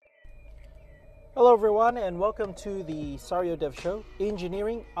Hello everyone and welcome to the Sario Dev Show,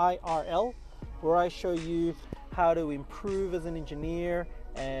 Engineering IRL, where I show you how to improve as an engineer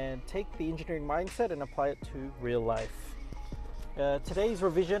and take the engineering mindset and apply it to real life. Today's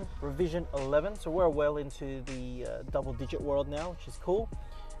revision 11, so we're well into the double-digit world now, which is cool.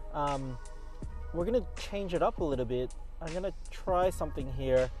 We're going to change it up a little bit. I'm going to try something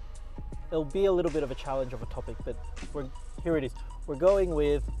here. It'll be a little bit of a challenge of a topic, but here it is. We're going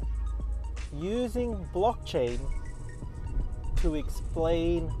with using blockchain to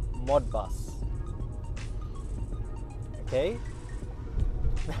explain Modbus. Okay?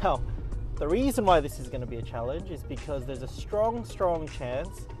 Now, the reason why this is going to be a challenge is because there's a strong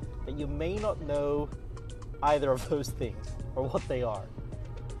chance that you may not know either of those things or what they are.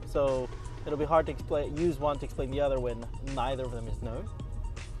 So it'll be hard to use one to explain the other when neither of them is known.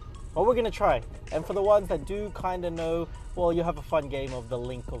 But we're going to try. And for the ones that do kind of know, well, you have a fun game of the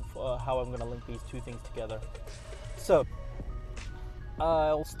link of how I'm going to link these two things together. So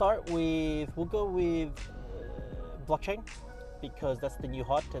I'll start with, we'll go with blockchain, because that's the new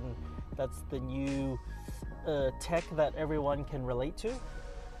hot and that's the new tech that everyone can relate to.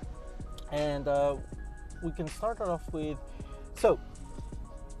 And we can start it off with, so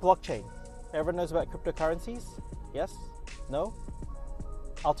blockchain. Everyone knows about cryptocurrencies? Yes? No?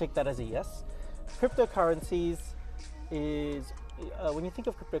 I'll take that as a yes. Cryptocurrencies is, when you think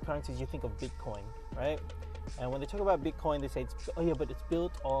of cryptocurrencies, you think of Bitcoin, right? And when they talk about Bitcoin, they say, but it's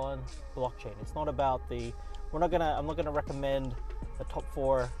built on blockchain. It's not about I'm not gonna recommend the top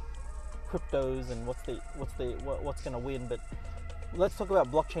 4 cryptos and what's gonna win, but let's talk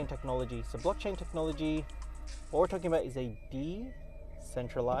about blockchain technology. So blockchain technology, what we're talking about is a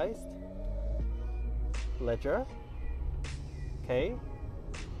decentralized ledger, okay,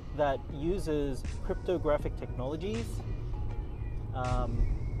 that uses cryptographic technologies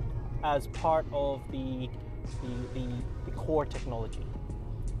as part of the core technology,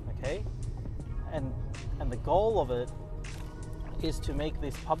 okay? And the goal of it is to make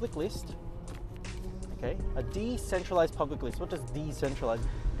this public list, okay? A decentralized public list. What does decentralized?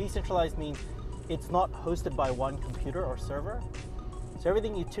 Decentralized means it's not hosted by one computer or server. So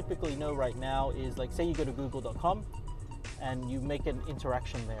everything you typically know right now is, like, say you go to google.com and you make an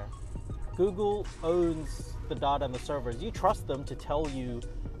interaction there. Google owns the data and the servers. You trust them to tell you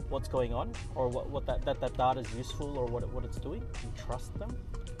what's going on, or what that data is useful, or what it's doing. You trust them.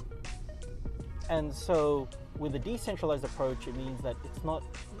 And so with a decentralized approach, it means that it's not,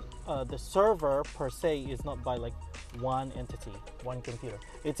 the server per se is not by like one entity, one computer.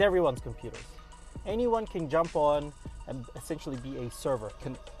 It's everyone's computers. Anyone can jump on and essentially be a server,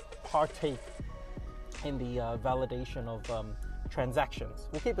 can partake in the validation of transactions.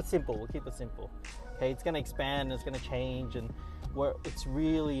 We'll keep it simple. Okay, it's going to expand, it's going to change, and it's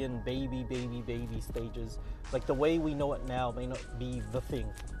really in baby stages. Like, the way we know it now may not be the thing.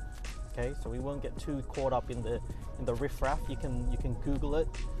 Okay, so we won't get too caught up in the riffraff. You can Google it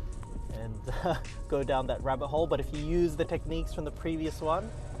and go down that rabbit hole. But if you use the techniques from the previous one,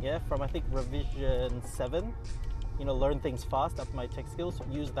 from I think revision 7, learn things fast, up my tech skills.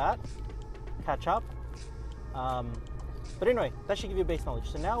 Use that, catch up. But anyway, that should give you base knowledge.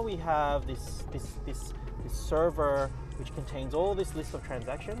 So now we have this server which contains all this list of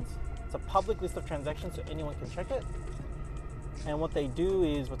transactions. It's a public list of transactions, so anyone can check it. And what they do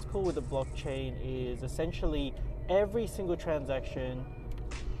is, what's cool with the blockchain is essentially every single transaction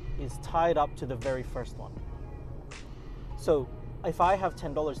is tied up to the very first one. So if I have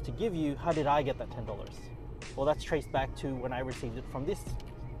 $10 to give you, how did I get that $10? Well, that's traced back to when I received it from this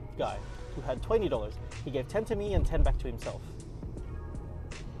guy who had $20. He gave 10 to me and 10 back to himself.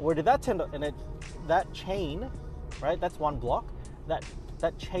 Where did that $10, and that chain, right? That's one block. That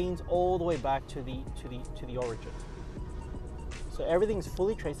chains all the way back to the origin. So everything's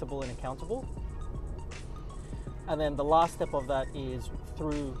fully traceable and accountable. And then the last step of that is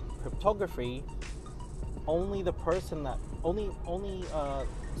through cryptography. Only the person that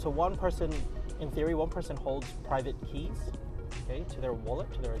so one person, in theory, one person holds private keys, okay, to their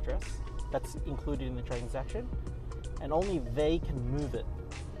wallet, to their address. That's included in the transaction, and only they can move it.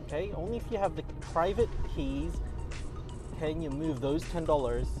 Okay, only if you have the private keys can you move those $10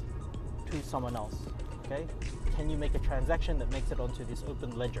 to someone else. Okay, can you make a transaction that makes it onto this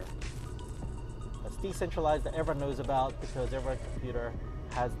open ledger that's decentralized, that everyone knows about because every computer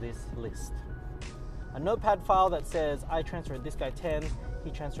has this list. A notepad file that says, I transferred this guy 10,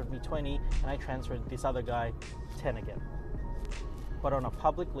 he transferred me 20, and I transferred this other guy 10 again. But on a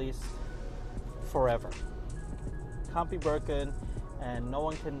public list forever. Can't be broken, and no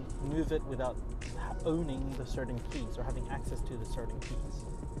one can move it without owning the certain keys or having access to the certain keys.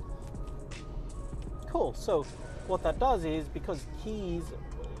 Cool. So what that does is, because keys,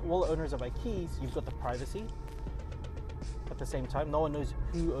 wallet owners are by keys, you've got the privacy. At the same time, no one knows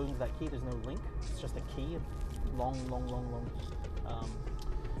who owns that key. There's no link. It's just a key, a long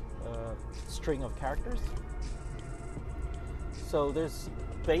string of characters. So there's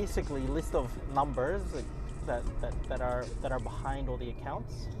basically a list of numbers that are behind all the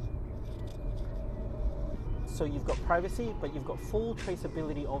accounts. So you've got privacy, but you've got full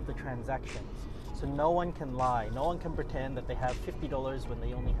traceability of the transactions. So no one can lie. No one can pretend that they have $50 when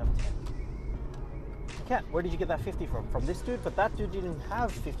they only have 10. You can't. Where did you get that 50 from? From this dude? But that dude didn't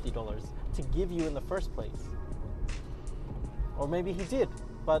have $50 to give you in the first place. Or maybe he did,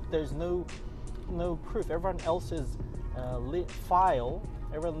 but there's no proof. Everyone else's file,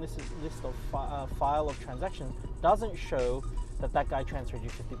 everyone's list of file of transactions doesn't show that guy transferred you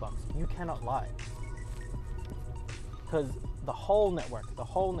 $50. You cannot lie. Because the whole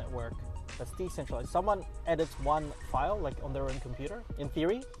network that's decentralized. Someone edits one file, like on their own computer, in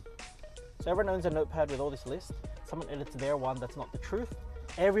theory. So everyone owns a notepad with all this list. Someone edits their one, that's not the truth.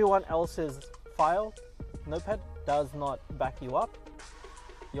 Everyone else's file, notepad, does not back you up.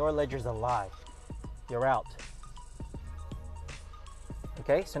 Your ledger's a lie. You're out.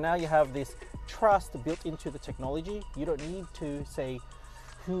 Okay, so now you have this trust built into the technology. You don't need to say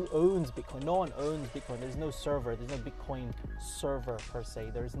who owns Bitcoin. No one owns Bitcoin. There's no server. There's no Bitcoin server per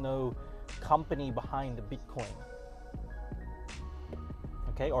se. There's no company behind the Bitcoin.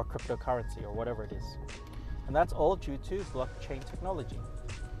 Okay, or cryptocurrency or whatever it is. And that's all due to blockchain technology.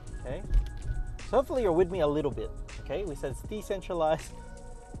 Okay, so hopefully you're with me a little bit. Okay, we said it's decentralized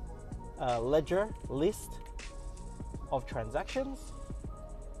ledger list of transactions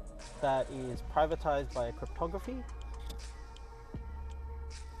that is privatized by cryptography.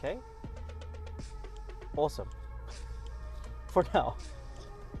 Okay, awesome. For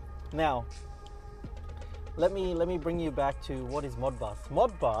now, let me bring you back to what is Modbus.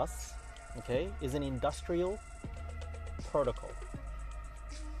 Modbus, okay, is an industrial protocol.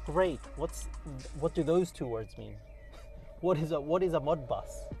 Great. What do those two words mean? What is a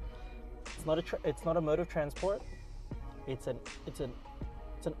Modbus? It's not a mode of transport. It's an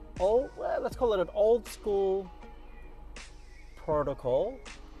old, well, let's call it an old school protocol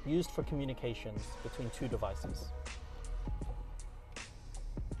used for communications between two devices.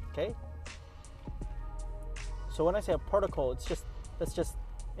 Okay? So when I say a protocol, that's just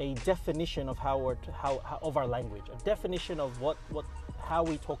a definition of how of our language, a definition of how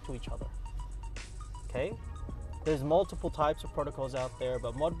we talk to each other. Okay? There's multiple types of protocols out there,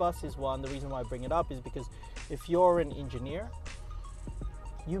 but Modbus is one. The reason why I bring it up is because if you're an engineer,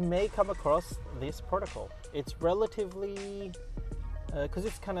 you may come across this protocol. It's relatively because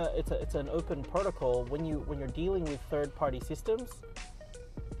it's an open protocol. When you're dealing with third-party systems,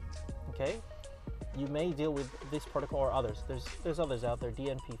 okay, you may deal with this protocol or others. There's others out there,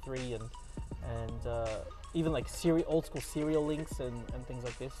 DNP3 and even like old school serial links and things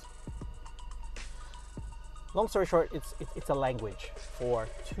like this. Long story short, it's a language for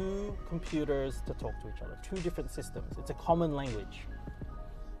two computers to talk to each other, two different systems. It's a common language.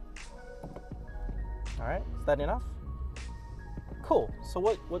 All right, is that enough? Cool. So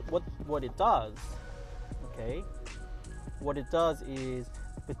what it does, okay? What it does is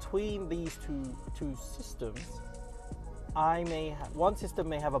between these two systems, one system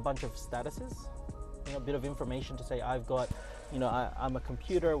may have a bunch of statuses, a bit of information to say I've got, I'm a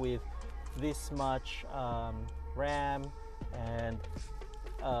computer with this much RAM, and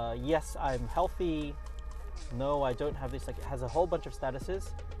yes, I'm healthy. No, I don't have this. Like, it has a whole bunch of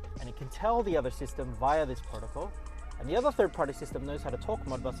statuses, and it can tell the other system via this protocol. And the other third-party system knows how to talk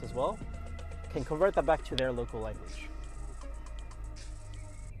Modbus as well, can convert that back to their local language.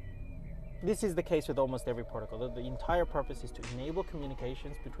 This is the case with almost every protocol. The entire purpose is to enable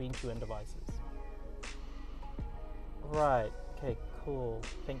communications between two end devices. Right, okay, cool.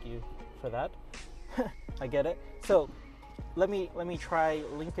 Thank you for that. I get it. So let me try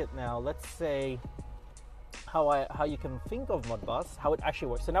link it now. Let's say how you can think of Modbus, how it actually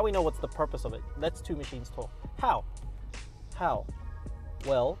works. So now we know what's the purpose of it. Let's two machines talk. How?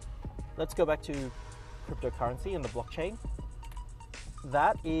 Well, let's go back to cryptocurrency and the blockchain.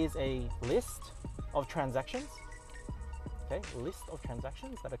 That is a list of transactions. Okay, list of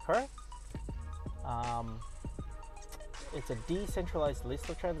transactions that occur. It's a decentralized list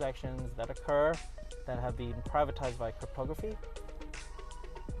of transactions that occur that have been privatized by cryptography.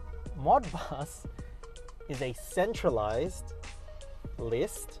 Modbus is a centralized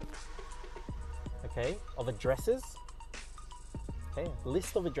list, okay, of addresses. Okay,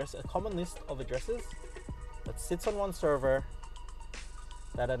 list of addresses, a common list of addresses that sits on one server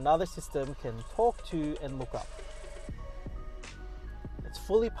that another system can talk to and look up. It's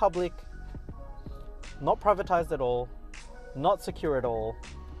fully public, not privatized at all, not secure at all,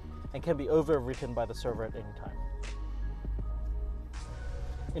 and can be overwritten by the server at any time.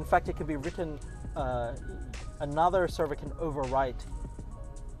 In fact, it can be written, another server can overwrite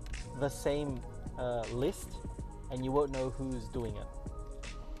the same list, and you won't know who's doing it.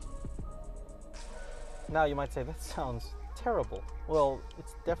 Now you might say, that sounds terrible. Well,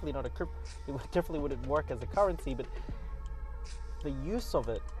 it's definitely not a crypto, it definitely wouldn't work as a currency, but the use of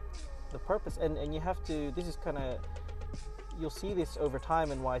it, the purpose, and you have to, this is kind of, you'll see this over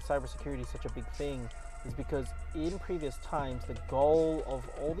time, and why cybersecurity is such a big thing is because in previous times, the goal of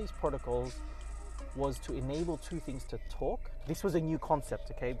all these protocols was to enable two things to talk. This was a new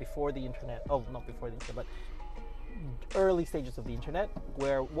concept, okay, before the internet, oh, not before the internet, but early stages of the internet,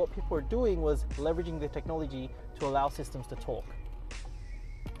 where what people were doing was leveraging the technology to allow systems to talk.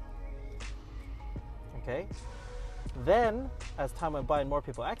 Okay? Then, as time went by and more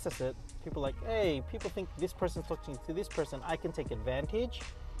people access it, people like, hey, people think this person's talking to this person, I can take advantage.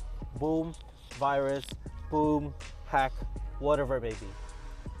 Boom, virus, boom, hack, whatever it may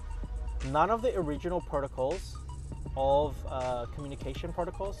be. None of the original protocols of communication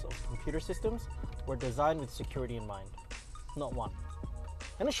protocols of computer systems were designed with security in mind. Not one.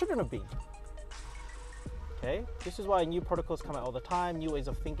 And it shouldn't have been. Okay? This is why new protocols come out all the time, new ways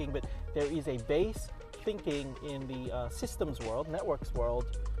of thinking, but there is a base thinking in the systems world, networks world,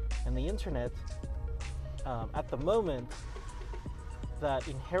 and the internet at the moment that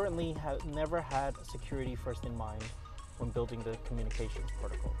inherently never had security first in mind when building the communications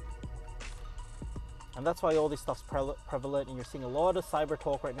protocol. And that's why all this stuff's prevalent, and you're seeing a lot of cyber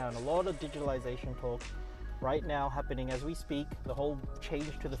talk right now and a lot of digitalization talk right now happening as we speak. The whole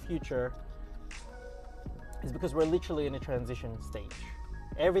change to the future is because we're literally in a transition stage.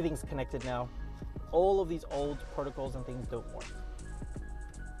 Everything's connected now. All of these old protocols and things don't work.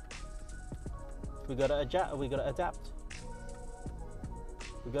 We gotta adapt. We gotta adapt.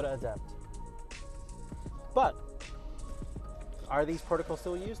 We gotta adapt. But are these protocols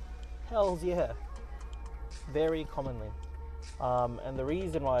still used? Hells yeah. Very commonly. And the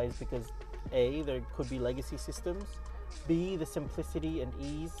reason why is because A, there could be legacy systems. B, the simplicity and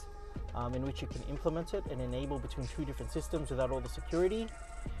ease in which you can implement it and enable between two different systems without all the security.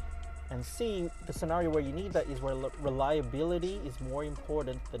 And C, the scenario where you need that is where reliability is more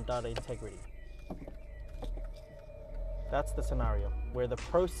important than data integrity. That's the scenario where the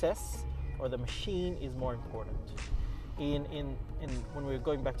process or the machine is more important. In when we're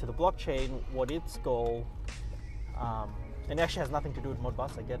going back to the blockchain, what its goal, and it actually has nothing to do with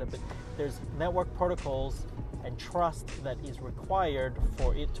Modbus, I get it, but there's network protocols and trust that is required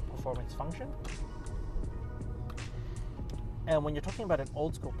for it to perform its function. And when you're talking about an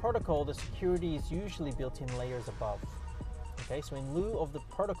old school protocol, the security is usually built in layers above. Okay, so in lieu of the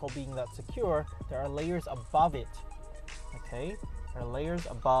protocol being that secure, there are layers above it. Okay, there are layers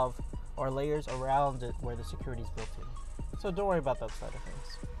above or layers around it where the security is built in. So don't worry about that side of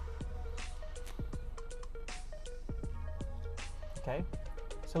things. Okay,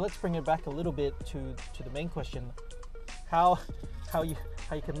 so let's bring it back a little bit to the main question: how you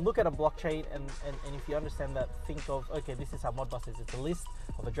can look at a blockchain and if you understand that, think of, okay, this is how Modbus is. It's a list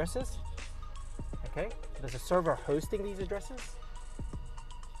of addresses. Okay, there's a server hosting these addresses.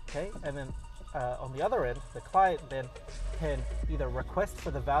 Okay, and then on the other end, the client then can either request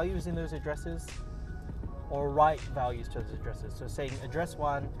for the values in those addresses or write values to those addresses. So saying address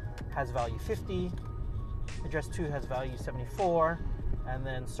 1 has value 50, address 2 has value 74, and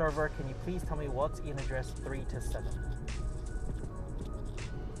then server, can you please tell me what's in address 3 to 7?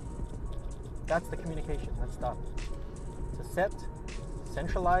 That's the communication, that's done. It's a set,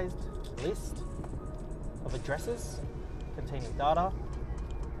 centralized list of addresses containing data.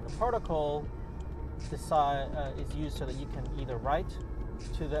 The protocol is used so that you can either write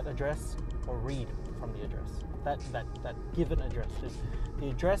to that address or read from the address. That given address. The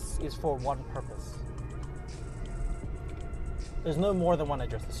address is for one purpose. There's no more than one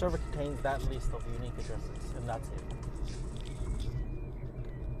address. The server contains that list of unique addresses, and that's it.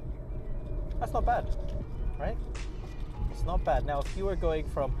 That's not bad, right? It's not bad. Now, if you were going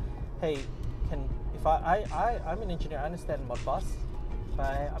from, hey, I'm an engineer, I understand Modbus,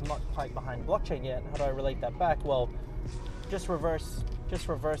 but I'm not quite behind blockchain yet. How do I relate that back? Well, just reverse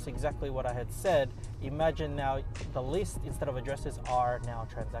exactly what I had said. Imagine now the list, instead of addresses, are now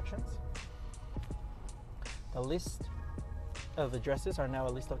transactions. The list of addresses are now a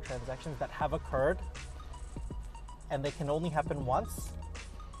list of transactions that have occurred, and they can only happen once.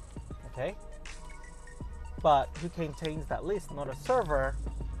 Okay? but who contains that list? Not a server,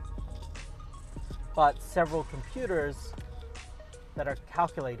 but several computers that are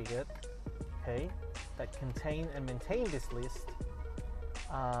calculating it, okay, that contain and maintain this list,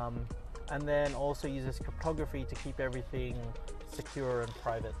 and then also uses cryptography to keep everything secure and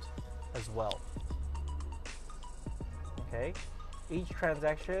private as well. Okay, each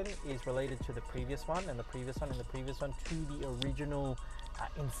transaction is related to the previous one, and the previous one, and the previous one, to the original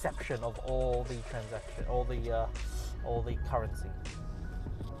inception of all the transaction, all the currency.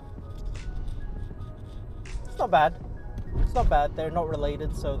 It's not bad. It's not bad. They're not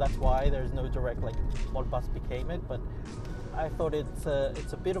related, so that's why there's no direct like Modbus became it. But I thought it's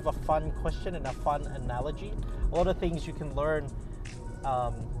a bit of a fun question and a fun analogy. A lot of things you can learn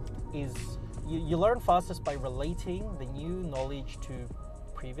is you learn fastest by relating the new knowledge to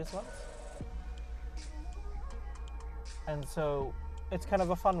previous ones, and so it's kind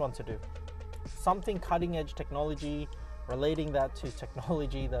of a fun one to do. Something cutting edge technology, relating that to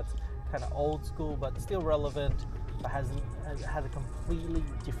technology that's kind of old school but still relevant, but has a completely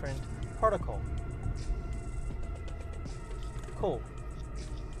different protocol. Cool.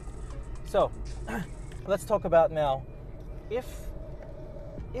 So let's talk about now, if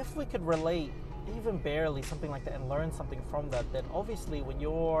we could relate even barely something like that and learn something from that, then obviously when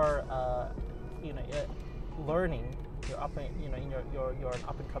you're learning, you're up, you're an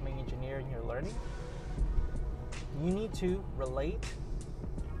up and coming engineer and you're learning, you need to relate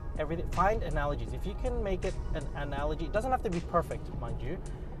everything. Find analogies. If you can make it an analogy, it doesn't have to be perfect, mind you,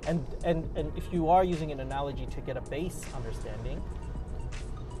 and if you are using an analogy to get a base understanding,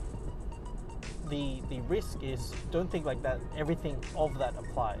 the risk is, don't think like that everything of that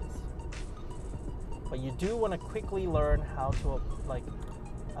applies, but you do want to quickly learn how to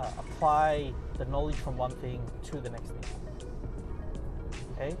apply the knowledge from one thing to the next thing.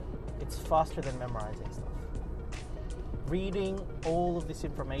 Okay, it's faster than memorizing stuff. Reading all of this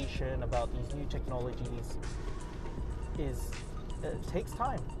information about these new technologies takes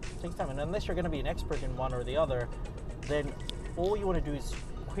time. And unless you're going to be an expert in one or the other, then all you want to do is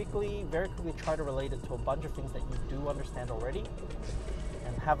very quickly try to relate it to a bunch of things that you do understand already,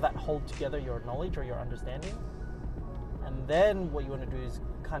 and have that hold together your knowledge or your understanding. And then what you want to do is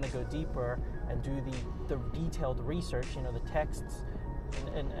kind of go deeper and do the detailed research, the texts,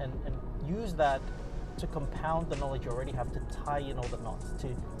 and use that to compound the knowledge you already have, to tie in all the knots,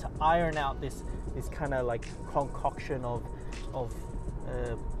 to iron out this kind of like concoction of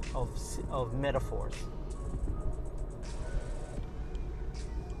metaphors.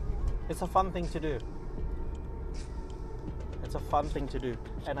 It's a fun thing to do.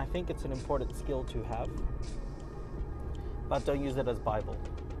 And I think it's an important skill to have, but don't use it as Bible.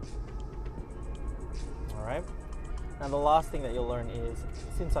 All right. Now the last thing that you'll learn is,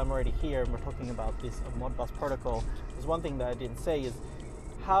 since I'm already here and we're talking about this Modbus protocol, there's one thing that I didn't say is,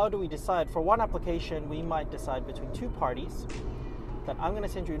 how do we decide? For one application, we might decide between two parties that I'm going to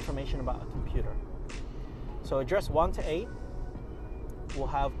send you information about a computer. So address 1 to 8 will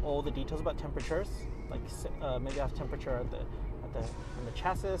have all the details about temperatures, like maybe I have temperature on the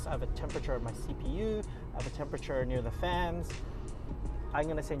chassis, I have a temperature on my CPU, I have a temperature near the fans. I'm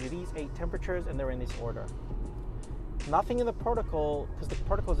going to send you these 8 temperatures, and they're in this order. Nothing in the protocol, because the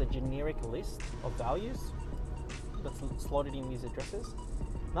protocol is a generic list of values that's slotted in these addresses.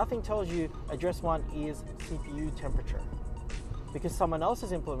 Nothing tells you address 1 is CPU temperature, because someone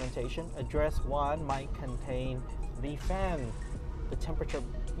else's implementation, address 1 might contain the fan, the temperature,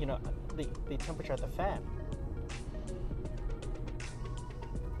 the temperature at the fan.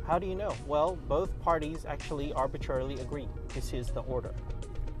 How do you know? Well, both parties actually arbitrarily agree this is the order.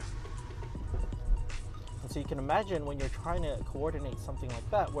 And so you can imagine when you're trying to coordinate something like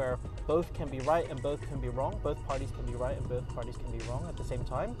that, where both can be right and both can be wrong, both parties can be right and both parties can be wrong at the same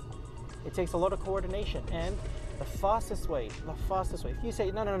time, it takes a lot of coordination. And the fastest way, if you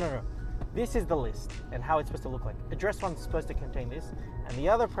say, no, this is the list and how it's supposed to look like, address 1 is supposed to contain this, and the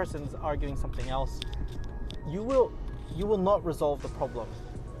other person's arguing something else, you will not resolve the problem.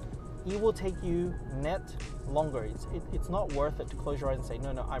 It will take you net longer. It's not worth it to close your eyes and say,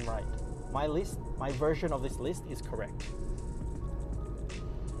 no, I'm right. My list, my version of this list is correct.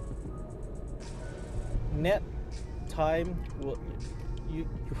 Net time, you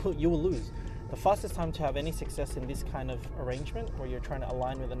will lose. The fastest time to have any success in this kind of arrangement, where you're trying to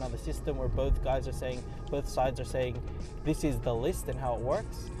align with another system, where both sides are saying this is the list and how it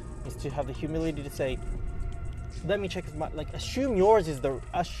works, is to have the humility to say, let me check if assume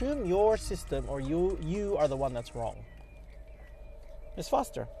your system, or you are the one that's wrong. It's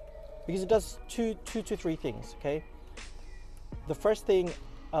faster because it does two to three things. Okay, the first thing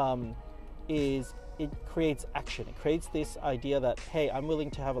is it creates action. It creates this idea that, hey, I'm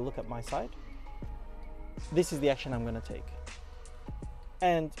willing to have a look at my side. This is the action I'm going to take.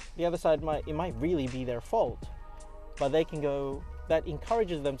 And the other side might really be their fault, but they can go, that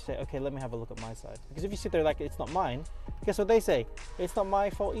encourages them to say, okay, let me have a look at my side. Because if you sit there like, it's not mine, guess what they say? It's not my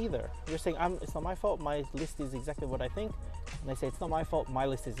fault either. You're saying, it's not my fault, my list is exactly what I think. And they say, it's not my fault, my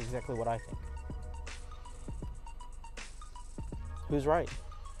list is exactly what I think. Who's right?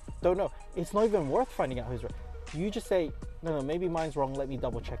 Don't know. It's not even worth finding out who's right. You just say, no, maybe mine's wrong, let me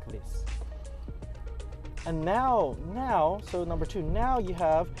double check this. And now, so number 2, now you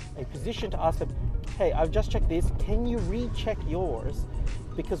have a position to ask them, hey, I've just checked this, can you recheck yours?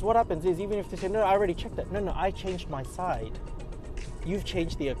 Because what happens is, even if they say, no, I already checked that. No, I changed my side. You've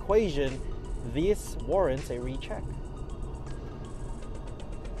changed the equation. This warrants a recheck.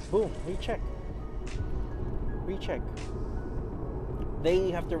 Boom, recheck.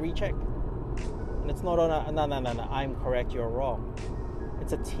 They have to recheck. And it's not on a, no, I'm correct, you're wrong.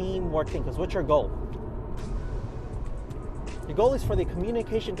 It's a teamwork thing, because what's your goal? The goal is for the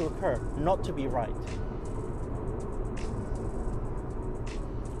communication to occur, not to be right.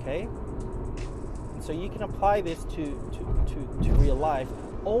 Okay? And so you can apply this to real life.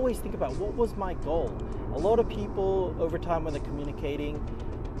 Always think about, what was my goal? A lot of people over time when they're communicating,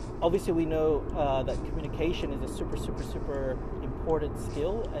 obviously we know that communication is a super important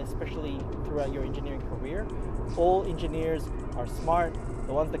skill, especially throughout your engineering career. All engineers are smart.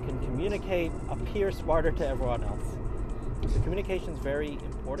 The ones that can communicate appear smarter to everyone else. So communication is very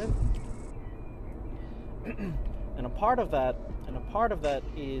important. And a part of that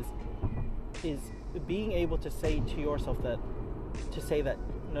is being able to say to yourself that,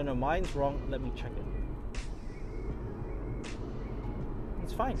 no, mine's wrong, let me check it.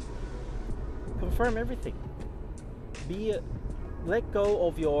 It's fine. Confirm everything. Let go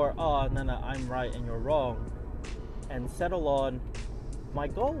of your, no, I'm right and you're wrong, and settle on, my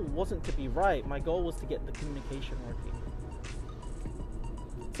goal wasn't to be right, my goal was to get the communication working.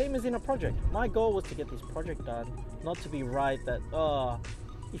 Same as in a project. My goal was to get this project done, not to be right that,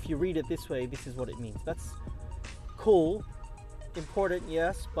 if you read it this way, this is what it means. That's cool, important,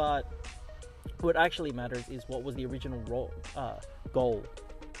 yes, but what actually matters is what was the original goal.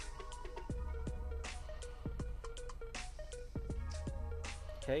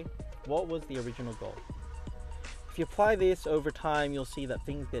 Okay, what was the original goal? If you apply this over time, you'll see that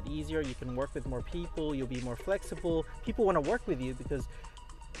things get easier. You can work with more people, you'll be more flexible. People want to work with you because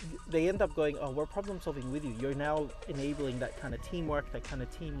they end up going, we're problem solving with you. You're now enabling that kind of teamwork, that kind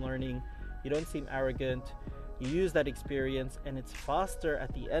of team learning. You don't seem arrogant. You use that experience, and it's faster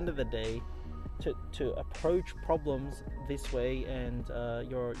at the end of the day to approach problems this way and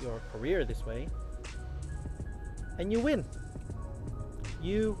your career this way. And you win.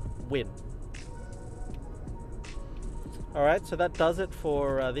 You win. All right, so that does it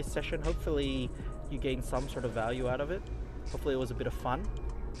for this session. Hopefully you gained some sort of value out of it. Hopefully it was a bit of fun.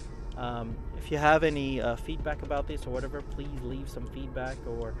 If you have any feedback about this or whatever, please leave some feedback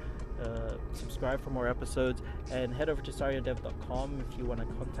or subscribe for more episodes, and head over to sariodev.com if you want to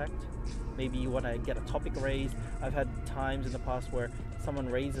contact. Maybe you want to get a topic raised. I've had times in the past where someone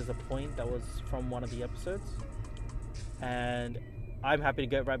raises a point that was from one of the episodes, and I'm happy to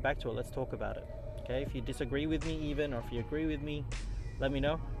get right back to it. Let's talk about it. Okay, if you disagree with me even, or if you agree with me, let me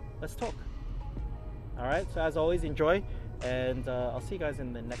know. Let's talk. All right, so as always, enjoy, and I'll see you guys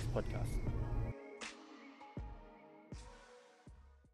in the next podcast.